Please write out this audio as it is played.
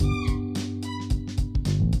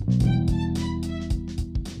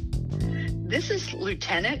This is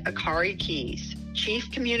Lieutenant Akari Keys,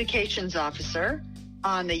 Chief Communications Officer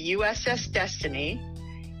on the USS Destiny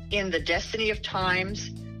in the Destiny of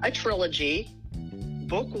Times, a trilogy,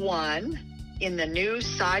 Book 1 in the new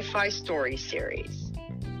sci-fi story series.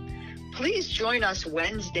 Please join us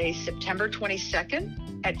Wednesday, September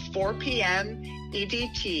 22nd at 4 p.m.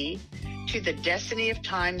 EDT to the Destiny of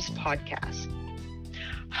Times podcast.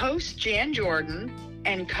 Host Jan Jordan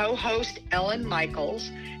and co-host Ellen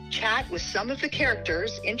Michaels chat with some of the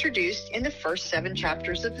characters introduced in the first 7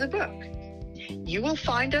 chapters of the book. You will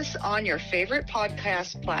find us on your favorite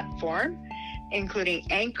podcast platform, including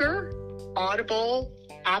Anchor, Audible,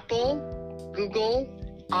 Apple, Google,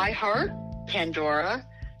 iHeart, Pandora,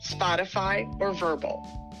 Spotify, or Verbal.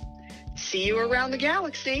 See you around the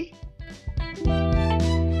galaxy.